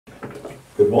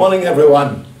Good morning,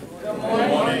 everyone. Good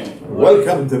morning.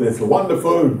 Welcome to this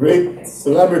wonderful, great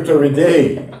celebratory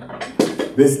day.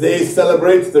 This day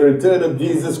celebrates the return of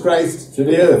Jesus Christ to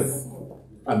the earth.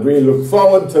 And we look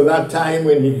forward to that time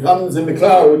when he comes in the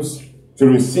clouds to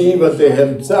receive unto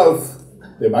himself.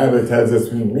 The Bible tells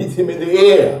us we meet him in the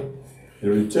air. The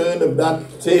return of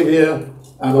that Savior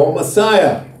and our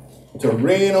Messiah to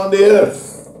reign on the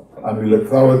earth. And we look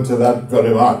forward to that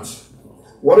very much.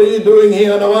 What are you doing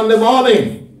here on a Monday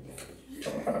morning?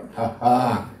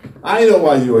 I know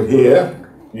why you're here.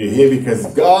 You're here because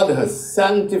God has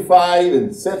sanctified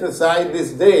and set aside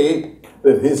this day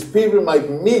that his people might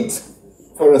meet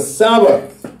for a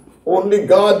Sabbath. Only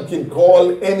God can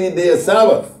call any day a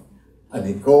Sabbath. And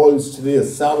he calls today a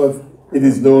Sabbath. It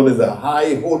is known as a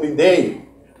high holy day.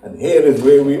 And here is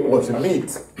where we ought to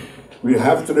meet. We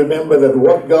have to remember that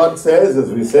what God says,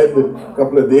 as we said a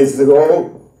couple of days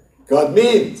ago, God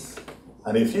means.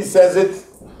 And if he says it,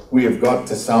 we have got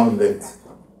to sound it.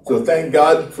 So thank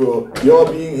God for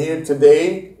your being here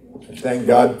today. And thank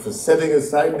God for setting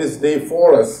aside this day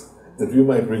for us that we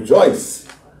might rejoice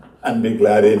and be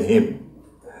glad in him.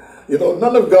 You know,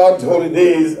 none of God's holy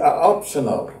days are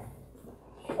optional.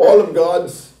 All of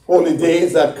God's holy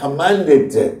days are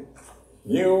commanded.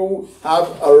 You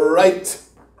have a right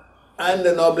and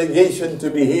an obligation to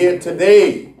be here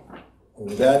today. I'm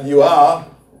glad you are.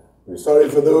 We're sorry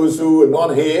for those who are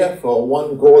not here for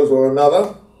one cause or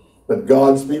another, but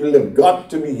God's people have got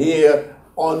to be here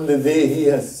on the day he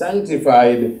has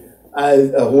sanctified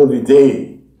as a holy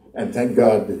day, and thank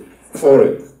God for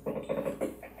it.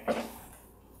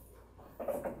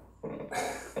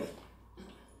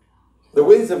 The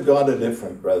ways of God are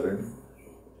different, brethren.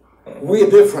 We are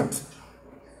different.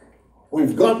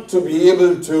 We've got to be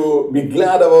able to be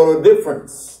glad of our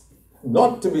difference,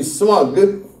 not to be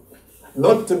smug,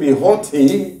 not to be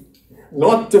haughty,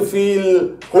 not to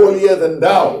feel holier than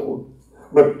thou,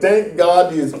 but thank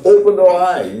God he's opened our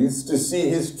eyes to see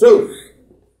his truth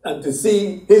and to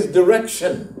see his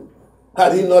direction.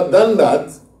 Had he not done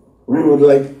that, we would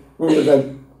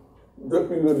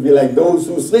be like those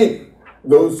who sleep,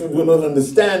 those who do not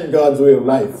understand God's way of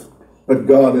life. But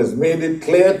God has made it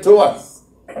clear to us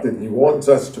that he wants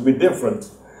us to be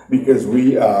different because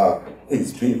we are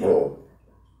his people.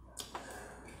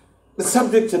 The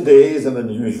subject today is an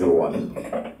unusual one,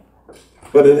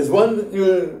 but it is one that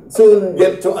you'll soon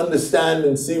get to understand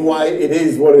and see why it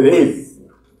is what it is.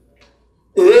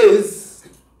 It is,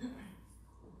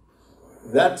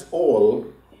 that's all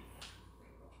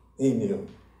he knew.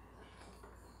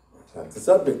 That's the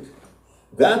subject.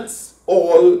 That's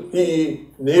all he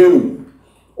knew.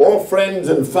 Our friends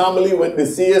and family, when they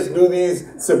see us do these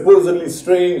supposedly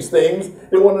strange things,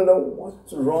 they want to know,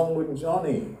 what's wrong with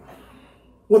Johnny?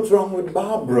 What's wrong with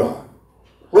Barbara?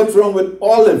 What's wrong with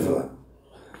Oliver?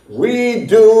 We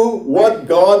do what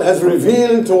God has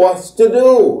revealed to us to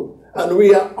do. And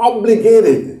we are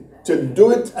obligated to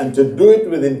do it and to do it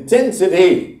with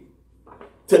intensity.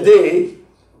 Today,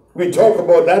 we talk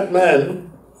about that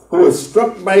man who was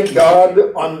struck by God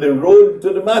on the road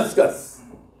to Damascus.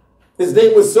 His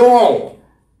name was Saul.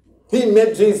 He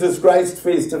met Jesus Christ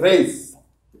face to face,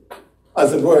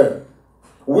 as it were.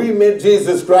 We met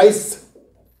Jesus Christ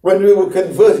when we were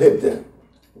converted,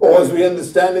 or as we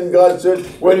understand in God's church,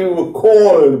 when we were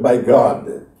called by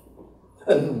God.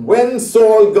 And when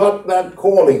Saul got that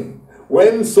calling,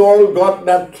 when Saul got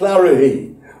that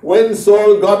clarity, when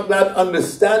Saul got that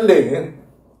understanding,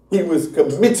 he was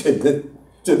committed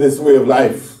to this way of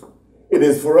life. It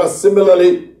is for us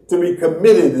similarly to be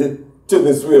committed to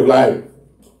this way of life.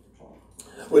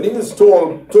 When he was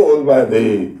told by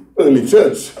the early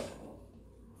church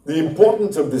the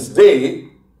importance of this day,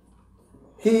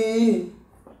 he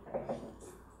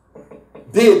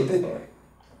did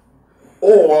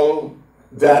all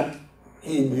that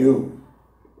he knew.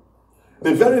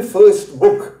 The very first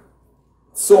book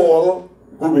Saul,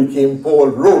 who became Paul,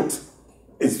 wrote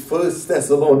is 1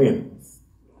 Thessalonians.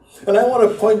 And I want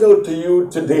to point out to you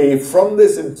today from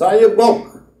this entire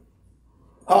book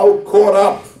how caught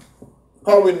up,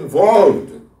 how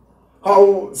involved,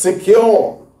 how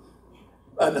secure,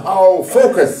 and how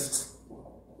focused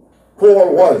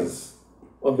Paul was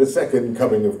on the second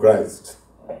coming of Christ.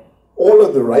 All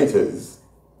of the writers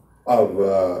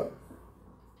of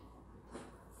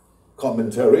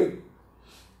commentary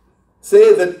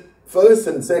say that 1st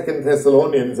and 2nd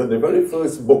Thessalonians are the very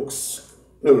first books,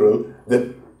 plural,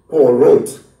 that Paul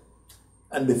wrote.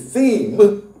 And the theme,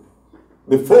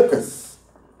 the focus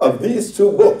of these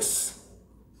two books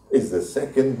is the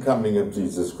second coming of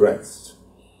Jesus Christ.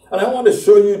 And I want to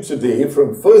show you today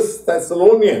from 1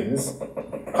 Thessalonians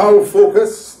how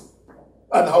focused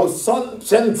and how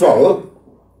central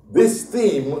this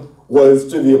theme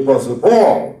was to the Apostle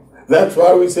Paul. That's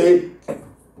why we say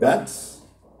that's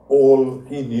all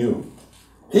he knew.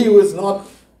 He was not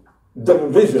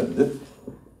double-visioned.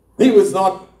 He was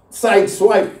not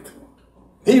sideswiped.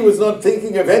 He was not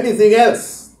thinking of anything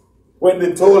else when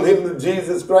they told him that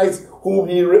Jesus Christ, whom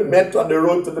he met on the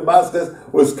road to Damascus,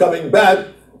 was coming back.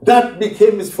 That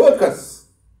became his focus.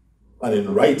 And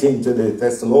in writing to the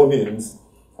Thessalonians,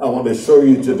 I want to show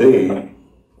you today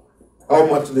how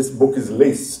much this book is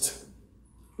laced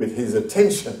with his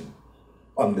attention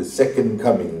on the second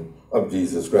coming of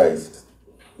Jesus Christ.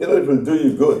 You know, it will do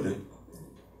you good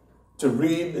to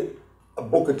read a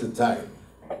book at a time.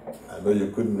 I know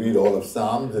you couldn't read all of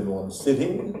Psalms in one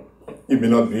sitting. You may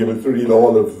not be able to read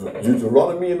all of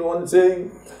Deuteronomy in one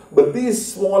sitting. But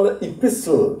these smaller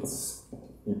epistles,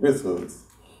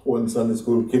 one Sunday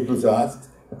school kid was asked,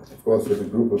 of course with a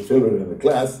group of children in the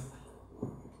class,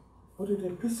 what are the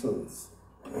epistles?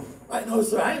 I know,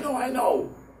 sir, I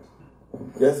know.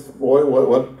 Yes, boy,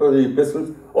 what are the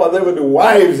epistles? Oh, they were the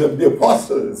wives of the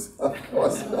apostles. Of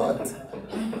course not.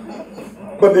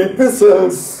 But the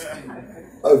epistles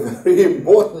are very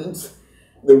important.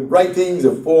 The writings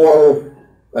of Paul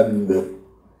and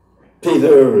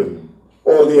Peter and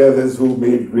all the others who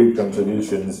made great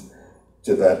contributions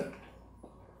to that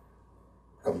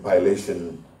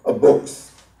compilation of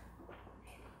books.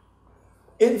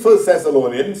 In 1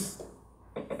 Thessalonians,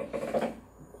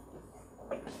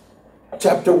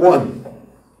 chapter 1,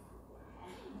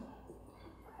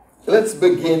 let's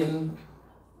begin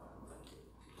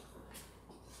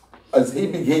as he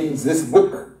begins this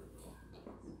book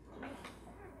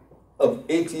of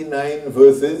 89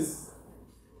 verses,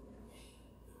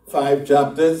 5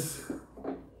 chapters,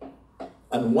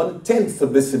 and 1/10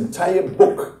 of this entire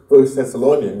book, 1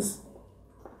 Thessalonians,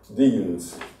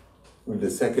 deals with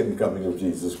the second coming of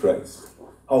Jesus Christ.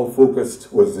 How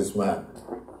focused was this man?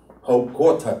 How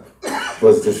caught up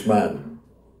was this man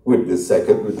with this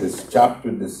chapter,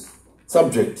 with this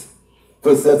subject?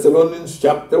 1 Thessalonians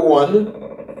chapter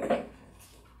 1,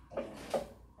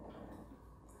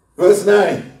 verse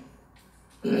 9.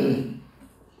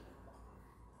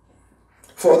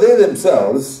 For they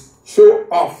themselves show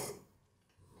off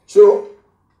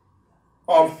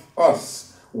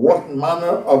us what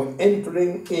manner of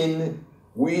entering in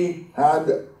we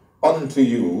had unto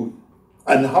you,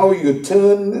 and how you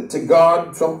turned to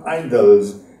God from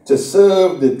idols to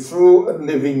serve the true and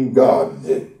living God.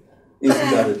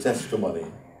 Isn't that a testimony?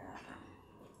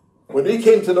 When we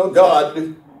came to know God,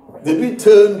 did we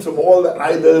turn from all the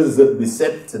idols that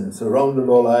beset and surrounded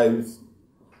our lives?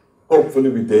 Hopefully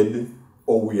we did,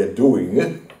 or we are doing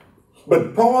it.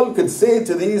 But Paul could say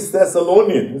to these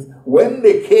Thessalonians, when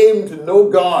they came to know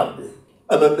God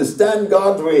and understand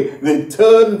God's way, they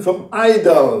turned from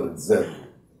idols.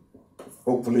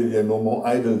 Hopefully there are no more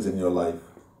idols in your life.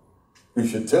 We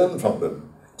should turn from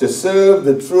them to serve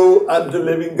the true and the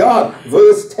living God.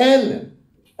 Verse 10,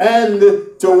 and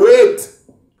to wait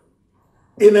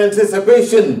in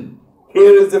anticipation.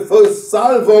 Here is the first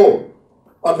salvo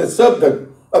on the subject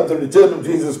of the return of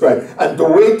Jesus Christ. And to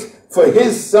wait for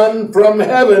his Son from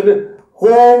heaven,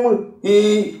 whom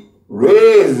he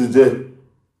raised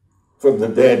from the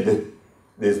dead.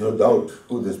 There's no doubt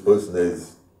who this person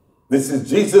is. This is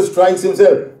Jesus Christ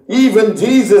himself. Even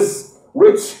Jesus,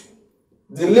 which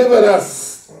delivered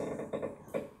us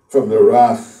from the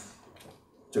wrath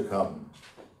to come.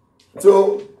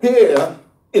 So here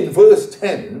in verse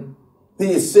 10,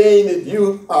 he is saying that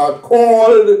you are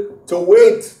called to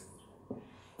wait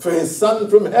for his Son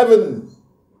from heaven.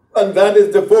 And that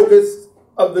is the focus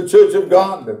of the Church of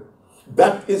God.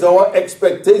 That is our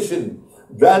expectation.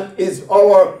 That is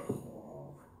our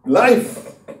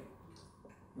life.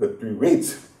 That we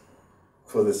wait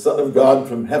for the Son of God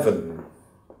from heaven,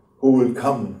 who will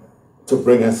come to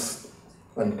bring us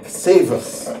and save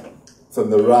us from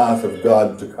the wrath of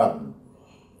God to come.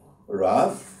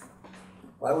 Wrath?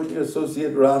 Why would you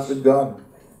associate wrath with God?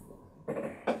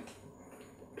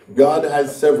 God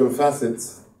has several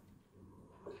facets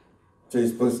to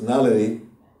his personality.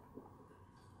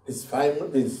 His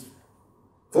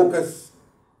focus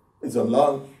is on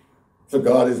love. So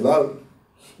God is love.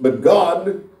 But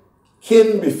God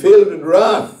can be filled with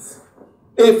wrath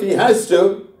if he has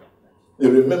to. You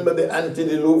remember the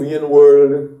antediluvian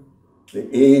world, the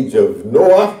age of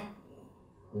Noah?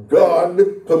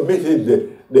 God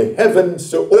permitted the heavens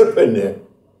to open.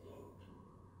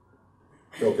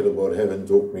 Talking about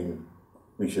heavens opening,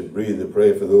 we should breathe a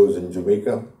prayer for those in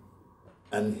Jamaica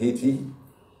and Haiti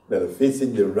that are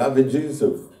facing the ravages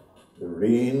of the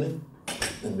rain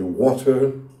and the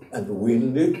water and the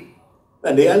wind.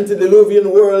 and the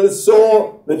antediluvian world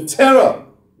saw the terror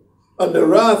and the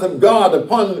wrath of God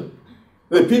upon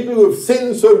the people who have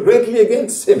sinned so greatly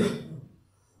against him.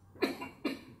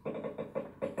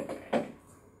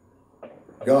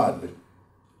 God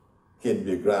can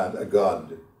be a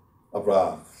God of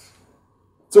wrath.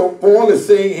 So Paul is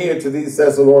saying here to these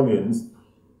Thessalonians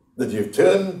that you've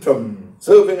turned from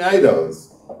serving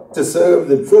idols to serve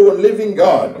the true and living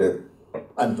God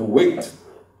and to wait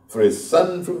for his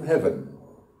Son from heaven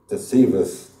to save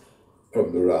us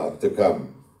from the wrath to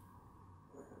come.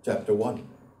 Chapter 1.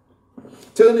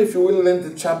 Turn, if you will,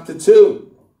 into chapter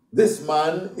 2. This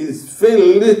man is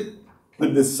filled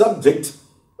with the subject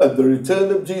of the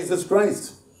return of Jesus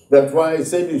Christ. That's why I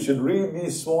said you should read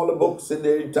these smaller books in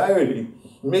their entirety,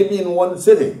 maybe in one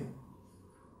sitting.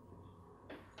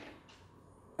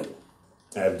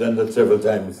 I have done that several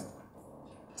times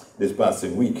this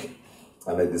passing week,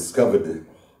 and I discovered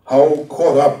how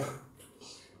caught up,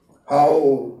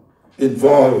 how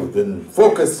involved and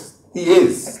focused he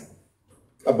is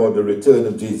about the return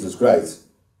of Jesus Christ.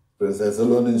 1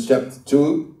 Thessalonians chapter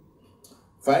 2,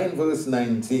 find verse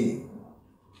 19.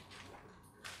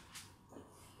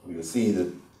 You'll see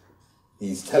that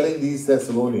he's telling these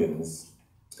Thessalonians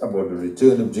about the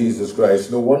return of Jesus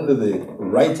Christ. No wonder the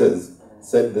writers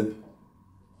said that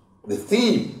the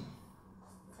theme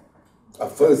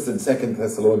of 1st and 2nd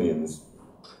Thessalonians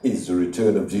is the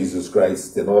return of Jesus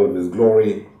Christ in all of his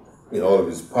glory, in all of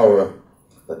his power,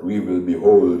 that we will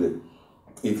behold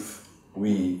if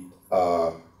we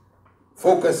are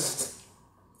focused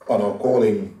on our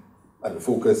calling and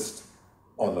focused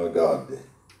on our God.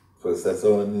 1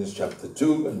 Thessalonians chapter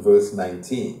 2 and verse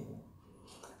 19.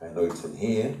 I know it's in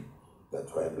here.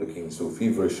 That's why I'm looking so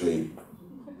feverishly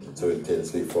and so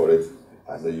intensely for it.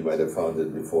 I know you might have found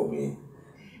it before me,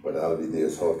 but I'll be there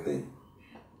shortly.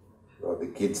 Well, the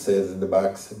kid says in the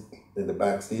back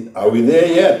seat, are we there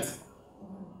yet?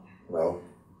 Well,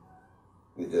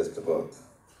 we're just about.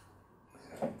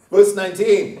 Verse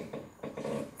 19.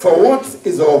 For what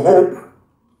is our hope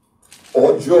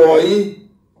or joy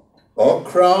or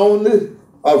crown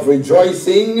of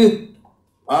rejoicing?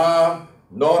 Are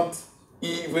not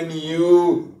even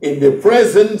you in the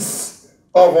presence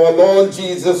of our Lord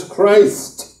Jesus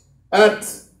Christ at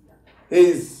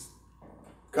his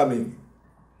coming?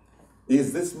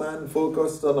 Is this man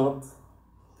focused or not?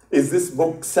 Is this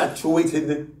book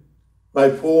saturated by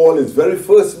Paul, his very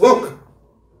first book?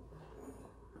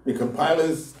 The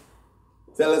compilers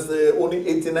tell us there are only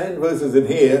 89 verses in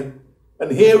here.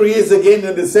 And here he is again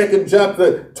in the 2nd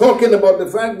chapter talking about the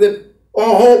fact that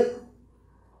our hope,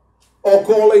 our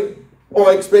calling,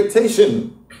 our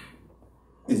expectation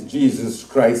is Jesus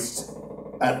Christ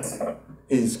at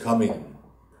his coming.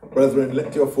 Brethren,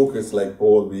 let your focus, like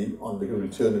Paul, be on the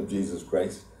return of Jesus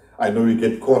Christ. I know we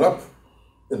get caught up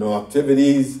in our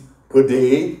activities per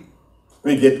day.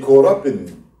 We get caught up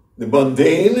in the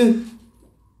mundane.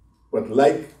 But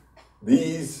like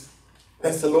these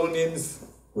Thessalonians,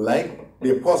 like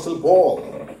the Apostle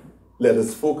Paul, let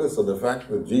us focus on the fact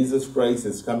that Jesus Christ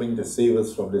is coming to save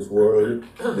us from this world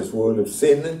of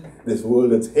sin, this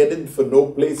world that's headed for no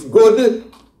place good.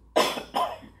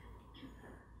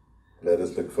 Let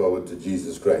us look forward to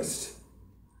Jesus Christ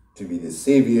to be the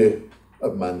Savior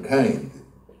of mankind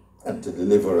and to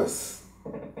deliver us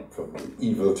from the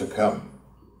evil to come.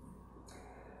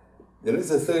 There is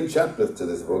a 3rd chapter to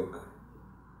this book.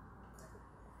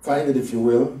 Find it if you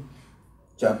will.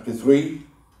 Chapter 3,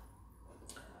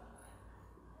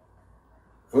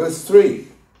 verse 3.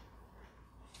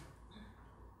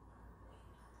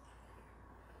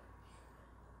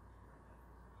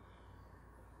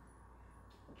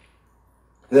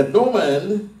 That no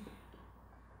man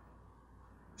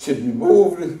should be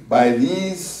moved by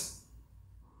these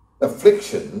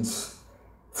afflictions,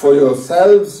 for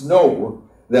yourselves know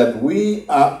that we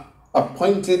are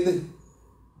appointed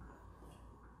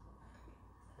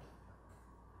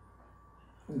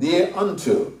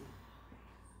thereunto.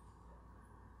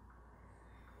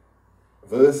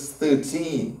 Verse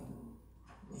 13.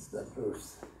 What's that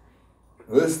verse?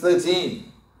 Verse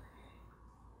 13.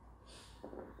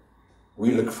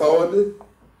 We look forward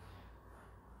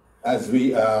as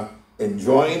we are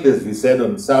enjoined, as we said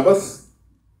on Sabbath,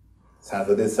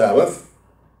 Saturday Sabbath,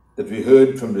 that we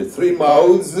heard from the 3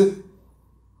 mouths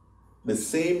the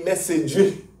same message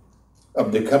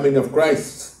of the coming of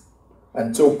Christ.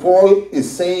 And so Paul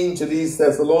is saying to these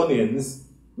Thessalonians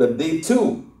that they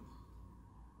too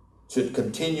should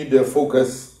continue their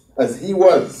focus as he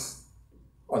was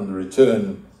on the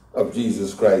return of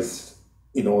Jesus Christ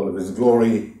in all of his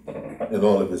glory, in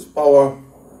all of his power,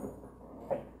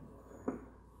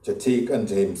 to take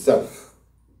unto himself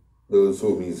those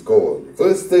whom he's called.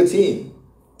 Verse 13,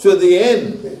 to the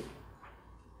end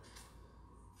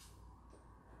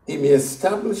he may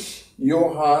establish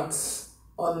your hearts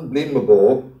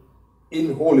unblameable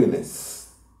in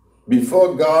holiness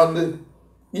before God,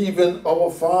 even our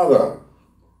Father.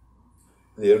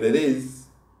 There it is,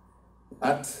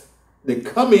 at the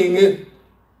coming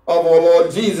of our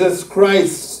Lord Jesus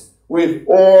Christ with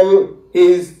all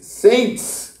his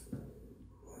saints.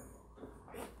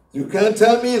 You can't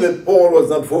tell me that Paul was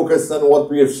not focused on what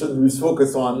we should be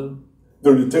focused on,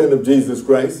 the return of Jesus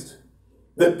Christ,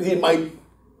 that he might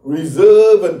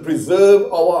reserve and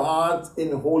preserve our hearts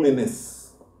in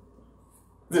holiness,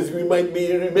 that we might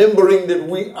be remembering that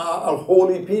we are a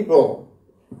holy people.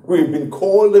 We've been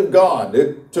called of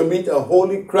God to meet a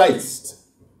holy Christ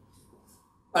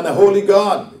and a holy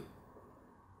God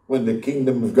when the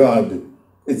kingdom of God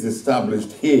is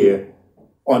established here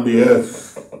on the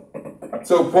earth.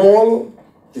 So Paul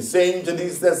is saying to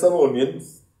these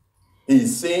Thessalonians,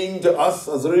 he's saying to us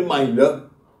as a reminder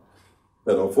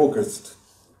that our focus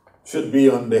should be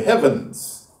on the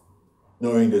heavens,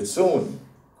 knowing that soon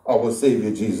our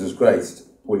Savior Jesus Christ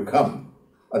will come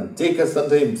and take us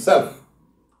unto himself,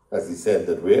 as he said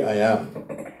that where I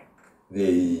am,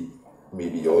 there ye may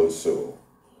be also.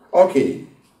 Okay,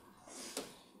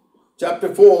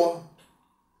 chapter 4,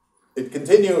 it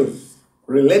continues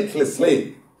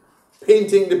relentlessly,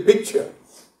 painting the picture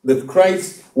that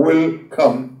Christ will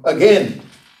come again.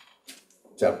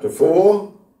 Chapter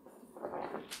 4,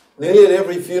 nearly at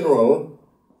every funeral,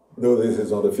 though this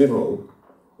is not a funeral,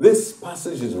 this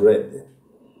passage is read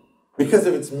because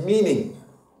of its meaning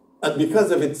and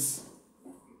because of its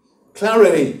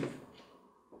clarity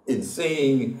in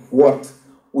saying what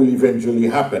will eventually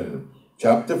happen.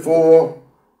 Chapter 4,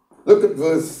 look at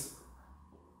verse,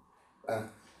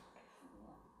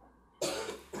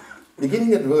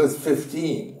 beginning at verse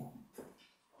 15.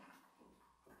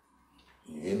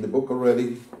 You're in the book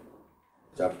already.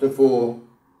 Chapter 4,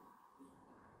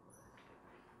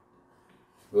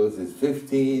 verses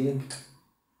 15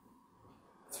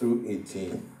 through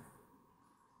 18.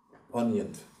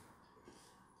 Poignant,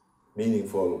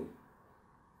 meaningful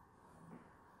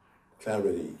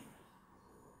clarity.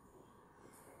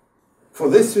 For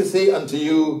this we say unto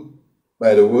you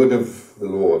by the word of the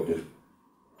Lord,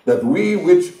 that we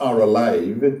which are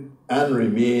alive and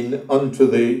remain unto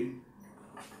the,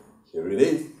 here it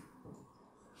is,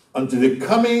 unto the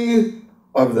coming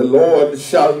of the Lord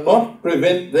shall not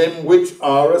prevent them which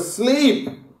are asleep.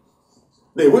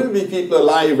 There will be people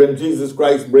alive when Jesus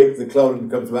Christ breaks the cloud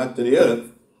and comes back to the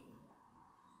earth.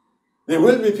 There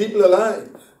will be people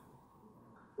alive.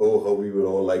 Oh, how we would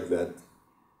all like that.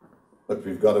 But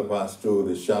we've got to pass through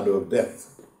the shadow of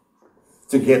death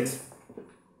to get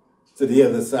to the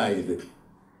other side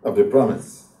of the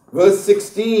promise. Verse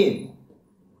 16.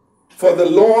 For the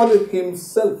Lord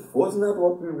himself, wasn't that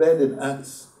what we read in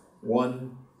Acts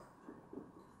 1,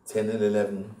 10 and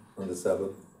 11 on the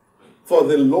Sabbath? For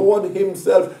the Lord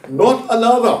himself, not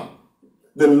another,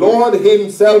 the Lord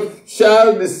himself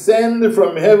shall descend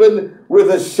from heaven with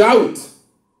a shout,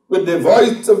 with the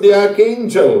voice of the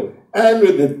archangel, and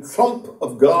with the trump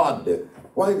of God.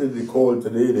 Why did they call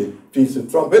today the Feast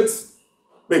of Trumpets?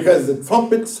 Because the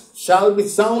trumpets shall be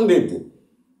sounded,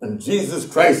 and Jesus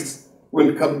Christ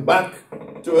will come back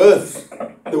to earth.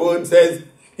 The word says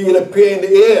he'll appear in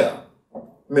the air.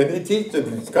 Many teach that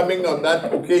his coming on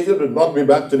that occasion will not be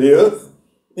back to the earth.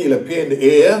 He'll appear in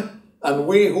the air, and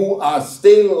we who are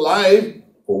still alive,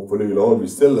 hopefully we'll all be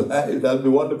still alive, that'll be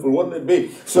wonderful, wouldn't it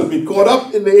be? Shall be caught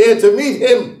up in the air to meet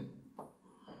him.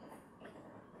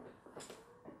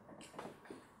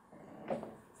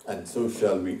 And so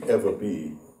shall we ever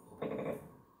be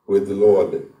with the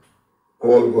Lord.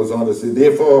 Paul goes on to say,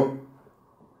 therefore,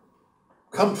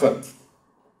 comfort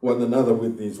one another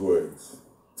with these words.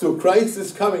 So Christ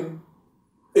is coming.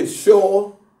 It's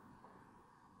sure.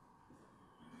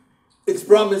 It's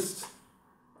promised.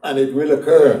 And it will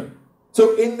occur.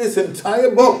 So in this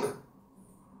entire book,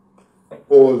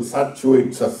 Paul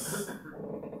saturates us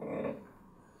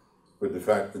with the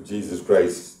fact that Jesus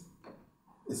Christ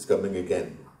is coming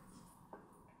again.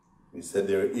 We said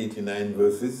there are 89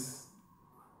 verses,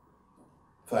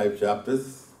 5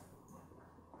 chapters.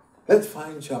 Let's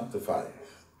find chapter 5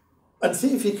 and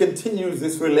see if he continues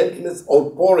this relentless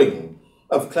outpouring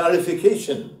of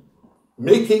clarification,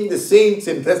 making the saints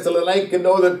in Thessalonica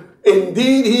know that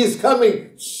indeed he is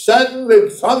coming. Sound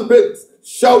the trumpets,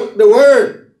 shout the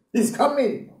word. He's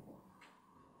coming.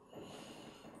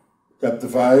 Chapter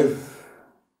 5.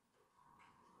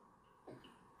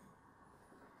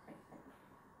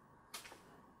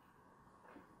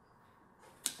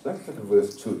 Let's look at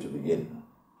verse 2 to begin.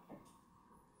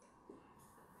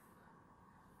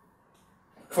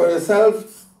 For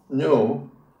yourselves know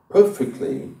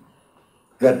perfectly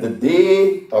that the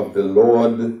day of the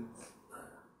Lord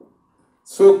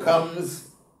so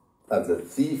comes as a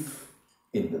thief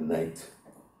in the night.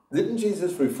 Didn't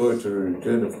Jesus refer to the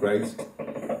return of Christ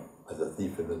as a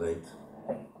thief in the night?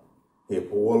 Here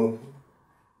Paul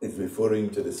is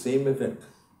referring to the same event,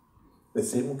 the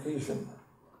same occasion.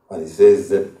 And he says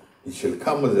that he shall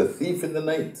come as a thief in the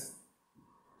night.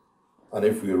 And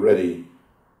if we're ready,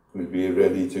 we'll be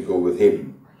ready to go with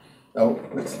him. Now,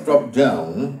 let's drop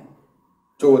down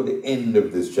toward the end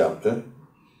of this chapter.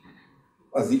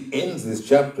 As he ends this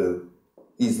chapter,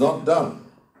 he's not done.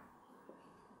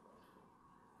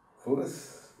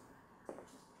 First,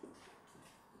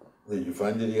 did you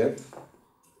find it yet?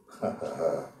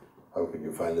 How could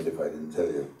you find it if I didn't tell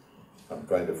you? I'm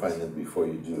trying to find it before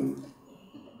you do.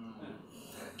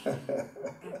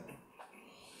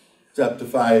 Chapter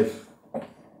 5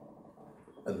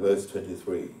 and verse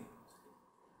 23.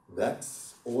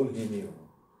 That's all he knew.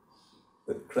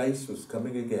 That Christ was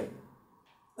coming again.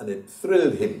 And it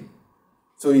thrilled him.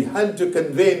 So he had to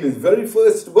convey in his very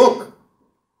first book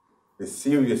the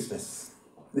seriousness,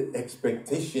 the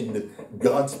expectation that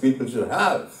God's people should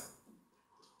have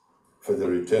for the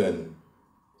return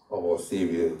of our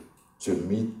Savior to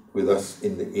meet with us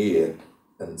in the air,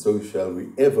 and so shall we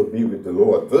ever be with the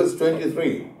Lord. Verse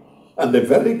 23, and the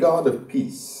very God of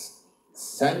peace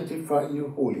sanctify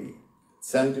you wholly.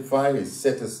 Sanctify is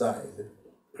set aside,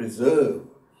 preserve,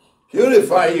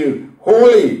 purify you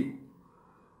wholly.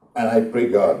 And I pray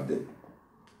God,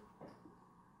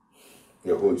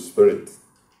 your whole spirit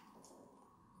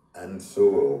and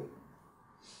soul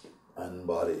and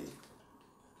body.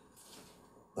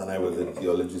 And I was in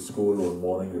theology school one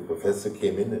morning, the professor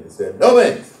came in and he said,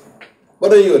 Lomax,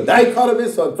 what are you, a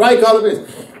dichotomist or trichotomist?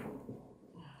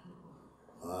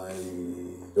 I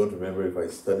don't remember if I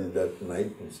studied that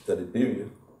night and studied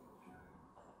period.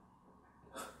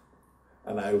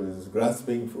 And I was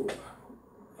grasping for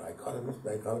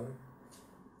dichotomist,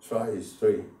 tri is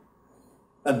three.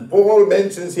 And Paul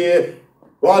mentions here,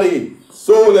 body,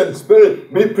 soul, and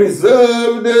spirit be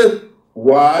preserved.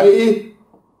 Why?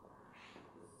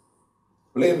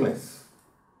 Blameless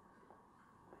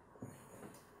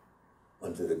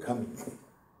unto the coming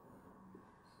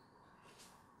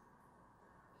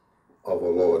of our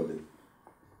Lord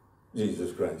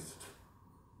Jesus Christ.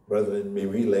 Brethren, may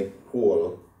we, like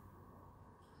Paul,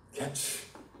 catch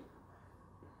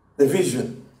the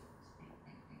vision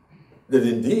that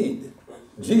indeed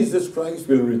Jesus Christ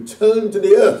will return to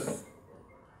the earth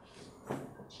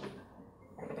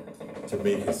to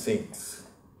make his saints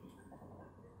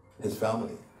his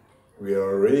family. We are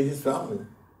already his family,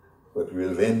 but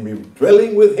we'll then be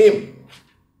dwelling with him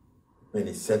when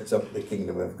he sets up the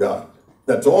kingdom of God.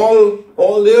 That's all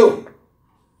Paul knew.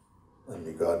 And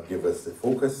may God give us the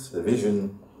focus, the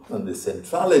vision, and the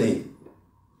centrality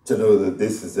to know that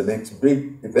this is the next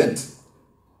big event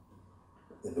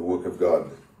in the work of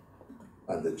God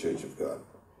and the church of God.